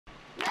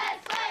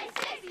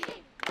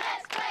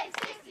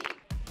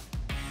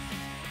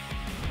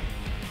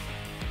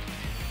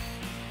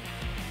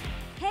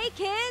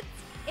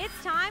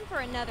It's time for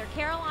another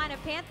Carolina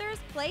Panthers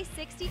Play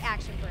 60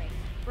 action break,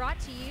 brought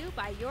to you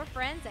by your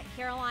friends at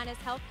Carolina's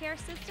Healthcare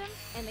System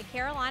and the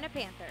Carolina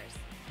Panthers.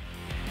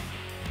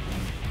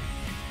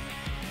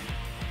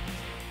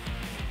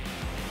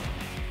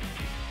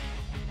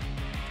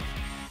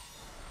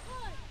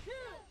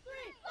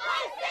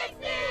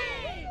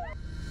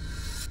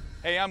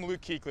 Hey, I'm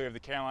Luke Kuechly of the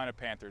Carolina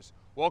Panthers.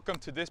 Welcome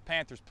to this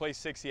Panthers Play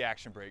 60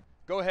 action break.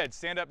 Go ahead,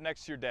 stand up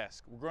next to your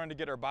desk. We're going to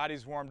get our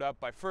bodies warmed up,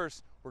 but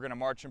first, we're going to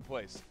march in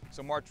place.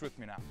 So march with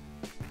me now.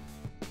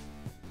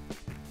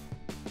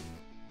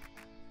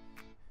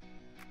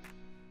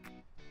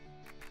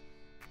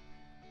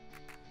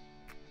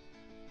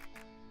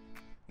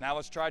 Now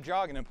let's try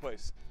jogging in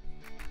place.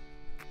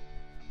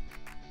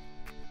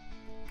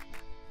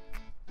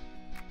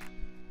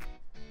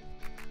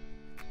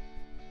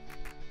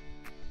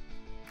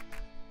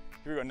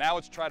 Here we go. Now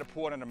let's try to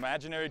pull on an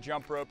imaginary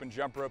jump rope and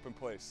jump rope in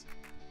place.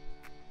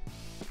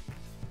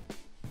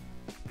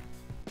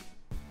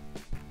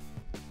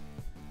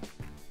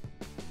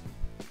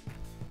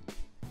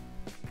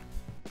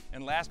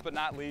 And last but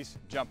not least,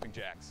 jumping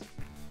jacks.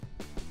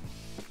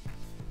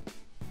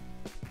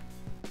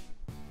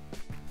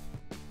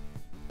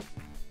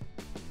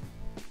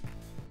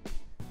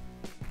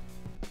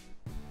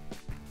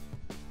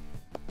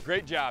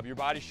 Great job. Your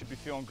body should be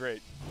feeling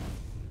great.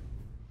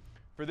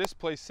 For this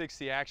Play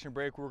 60 action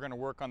break, we're going to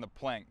work on the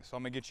plank. So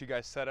I'm going to get you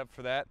guys set up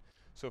for that.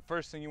 So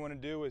first thing you want to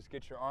do is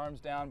get your arms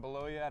down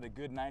below you at a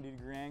good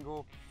 90-degree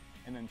angle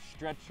and then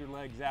stretch your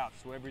legs out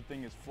so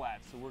everything is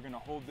flat. So we're going to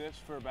hold this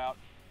for about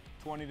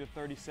 20 to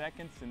 30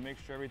 seconds and make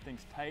sure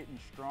everything's tight and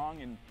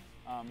strong, and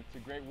it's a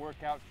great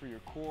workout for your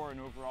core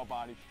and overall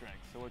body strength.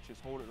 So let's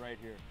just hold it right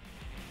here.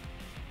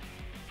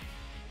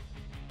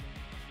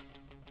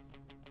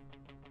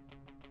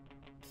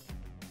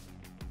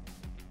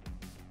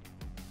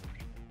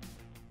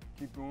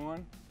 Keep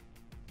going.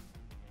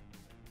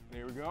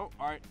 There we go.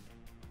 All right,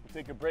 we'll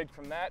take a break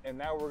from that, and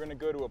now we're gonna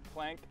go to a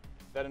plank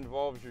that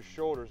involves your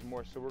shoulders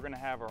more. So we're gonna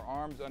have our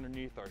arms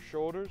underneath our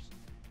shoulders,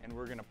 and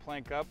we're gonna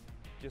plank up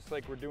just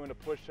like we're doing a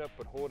push-up,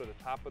 but hold at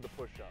the top of the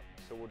push-up.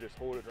 So we'll just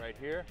hold it right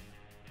here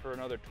for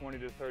another 20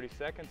 to 30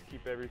 seconds.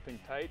 Keep everything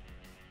tight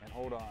and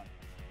hold on.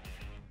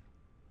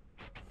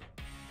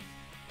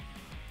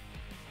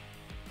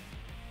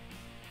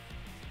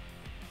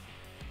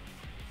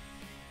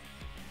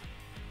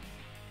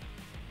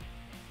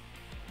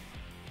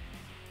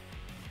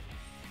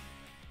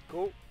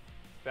 Cool.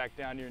 Back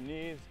down to your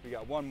knees. We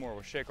got one more.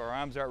 We'll shake our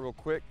arms out real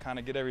quick, kind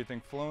of get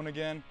everything flowing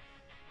again.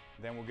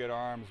 Then we'll get our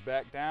arms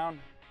back down.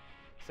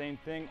 Same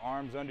thing,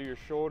 arms under your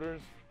shoulders.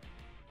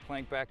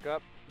 Plank back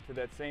up to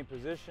that same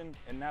position.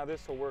 And now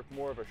this will work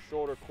more of a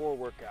shoulder core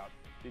workout.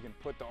 You can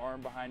put the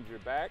arm behind your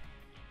back.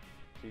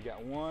 So you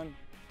got 1,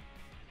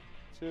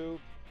 2,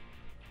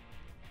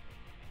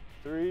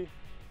 3,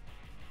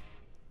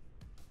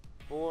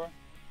 4,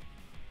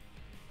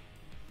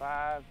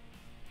 5,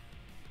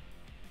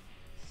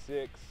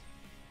 6,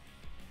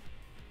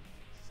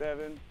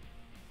 7,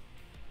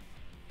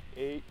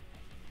 8,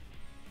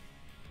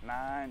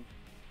 9,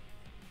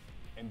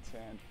 and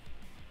 10.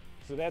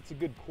 So that's a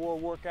good core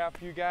workout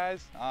for you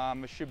guys.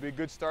 It should be a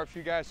good start for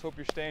you guys. Hope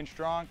you're staying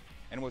strong.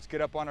 And let's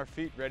get up on our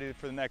feet, ready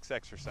for the next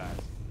exercise.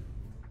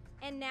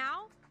 And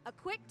now, a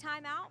quick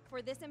timeout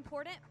for this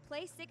important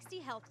Play 60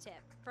 health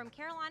tip from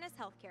Carolina's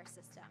Healthcare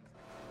System.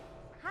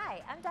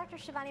 Hi, I'm Dr.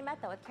 Shivani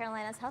Mehta with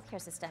Carolina's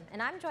Healthcare System,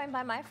 and I'm joined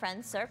by my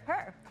friend Sir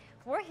Purr.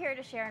 We're here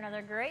to share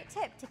another great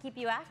tip to keep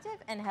you active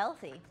and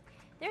healthy.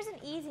 There's an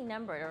easy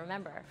number to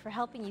remember for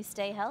helping you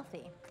stay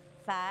healthy.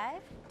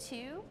 5,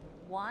 2,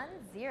 1,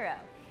 0.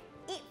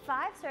 Eat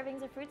 5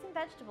 servings of fruits and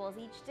vegetables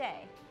each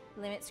day.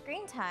 Limit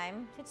screen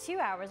time to 2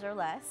 hours or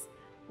less.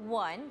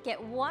 1,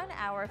 get 1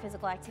 hour of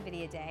physical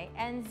activity a day.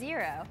 And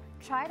 0,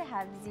 try to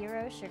have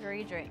 0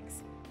 sugary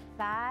drinks.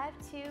 5,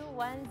 2,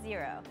 1,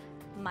 0.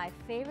 My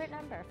favorite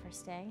number for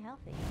staying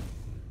healthy.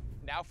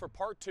 Now for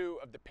part 2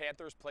 of the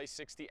Panthers Play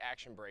 60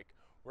 action break,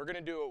 we're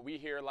gonna do what we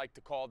here like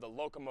to call the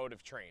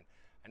Locomotive Train.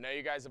 I know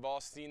you guys have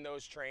all seen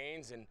those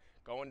trains and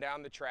going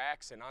down the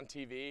tracks and on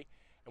TV.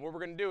 And what we're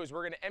gonna do is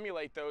we're gonna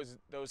emulate those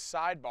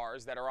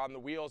sidebars that are on the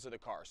wheels of the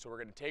car. So we're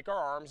gonna take our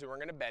arms and we're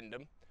gonna bend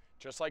them,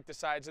 just like the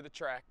sides of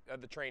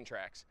the train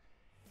tracks.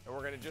 And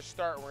we're gonna just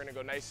start, we're gonna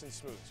go nice and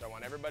smooth. So I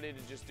want everybody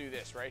to just do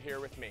this right here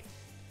with me.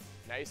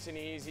 Nice and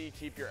easy,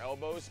 keep your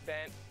elbows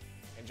bent,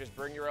 and just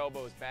bring your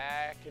elbows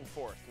back and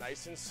forth,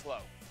 nice and slow.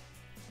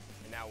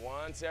 And now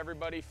once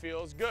everybody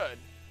feels good,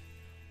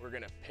 we're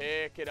gonna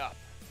pick it up.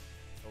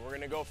 And we're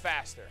gonna go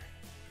faster.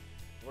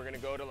 We're gonna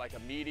go to like a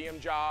medium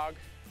jog.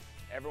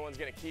 Everyone's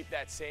gonna keep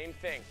that same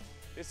thing.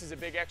 This is a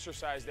big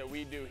exercise that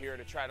we do here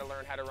to try to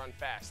learn how to run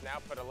fast. Now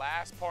for the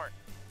last part,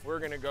 we're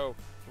gonna go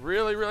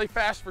really, really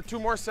fast for 2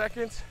 more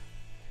seconds,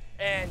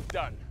 and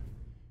done.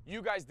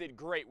 You guys did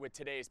great with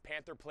today's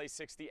Panther Play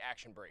 60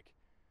 action break.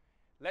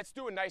 Let's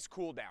do a nice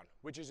cool down,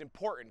 which is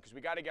important because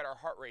we gotta get our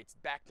heart rates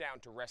back down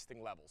to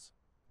resting levels.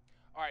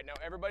 All right, now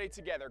everybody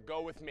together,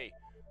 go with me.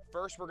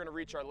 First, we're gonna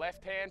reach our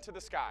left hand to the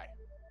sky.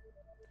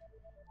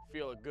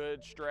 Feel a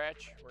good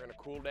stretch. We're gonna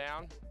cool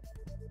down.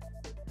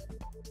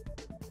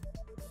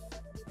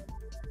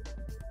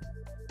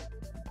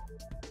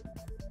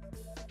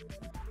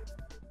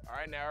 All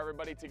right, now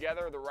everybody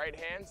together, the right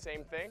hand,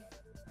 same thing.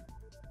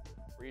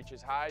 Reach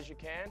as high as you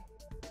can.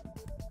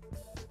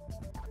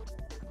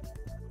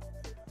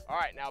 All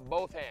right, now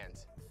both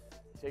hands.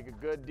 Take a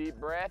good deep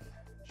breath,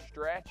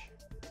 stretch.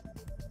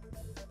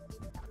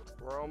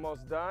 We're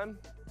almost done.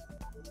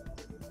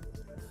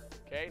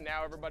 Okay,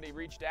 now everybody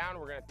reach down.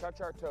 We're gonna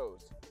touch our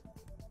toes.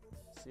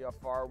 See how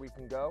far we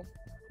can go.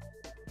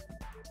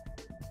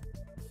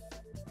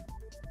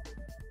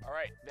 All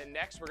right, then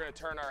next we're gonna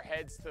turn our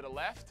heads to the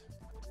left.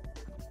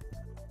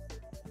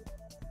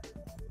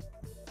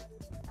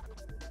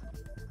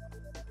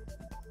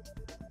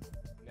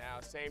 Now,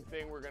 same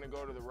thing, we're gonna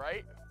go to the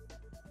right.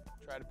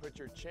 Try to put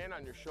your chin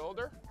on your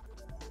shoulder.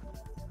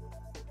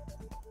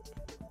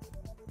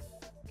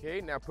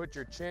 Okay, now put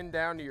your chin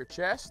down to your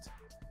chest.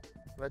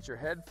 Let your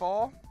head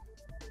fall.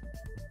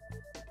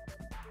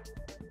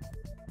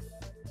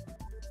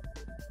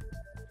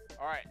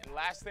 All right, and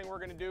last thing we're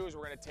gonna do is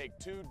we're gonna take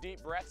 2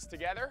 deep breaths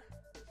together.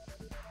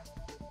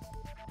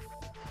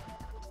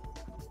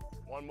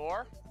 One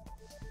more.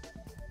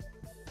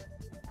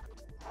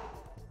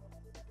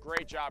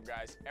 Great job,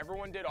 guys.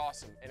 Everyone did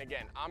awesome. And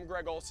again, I'm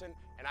Greg Olsen,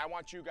 and I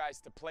want you guys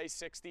to play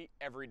 60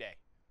 every day.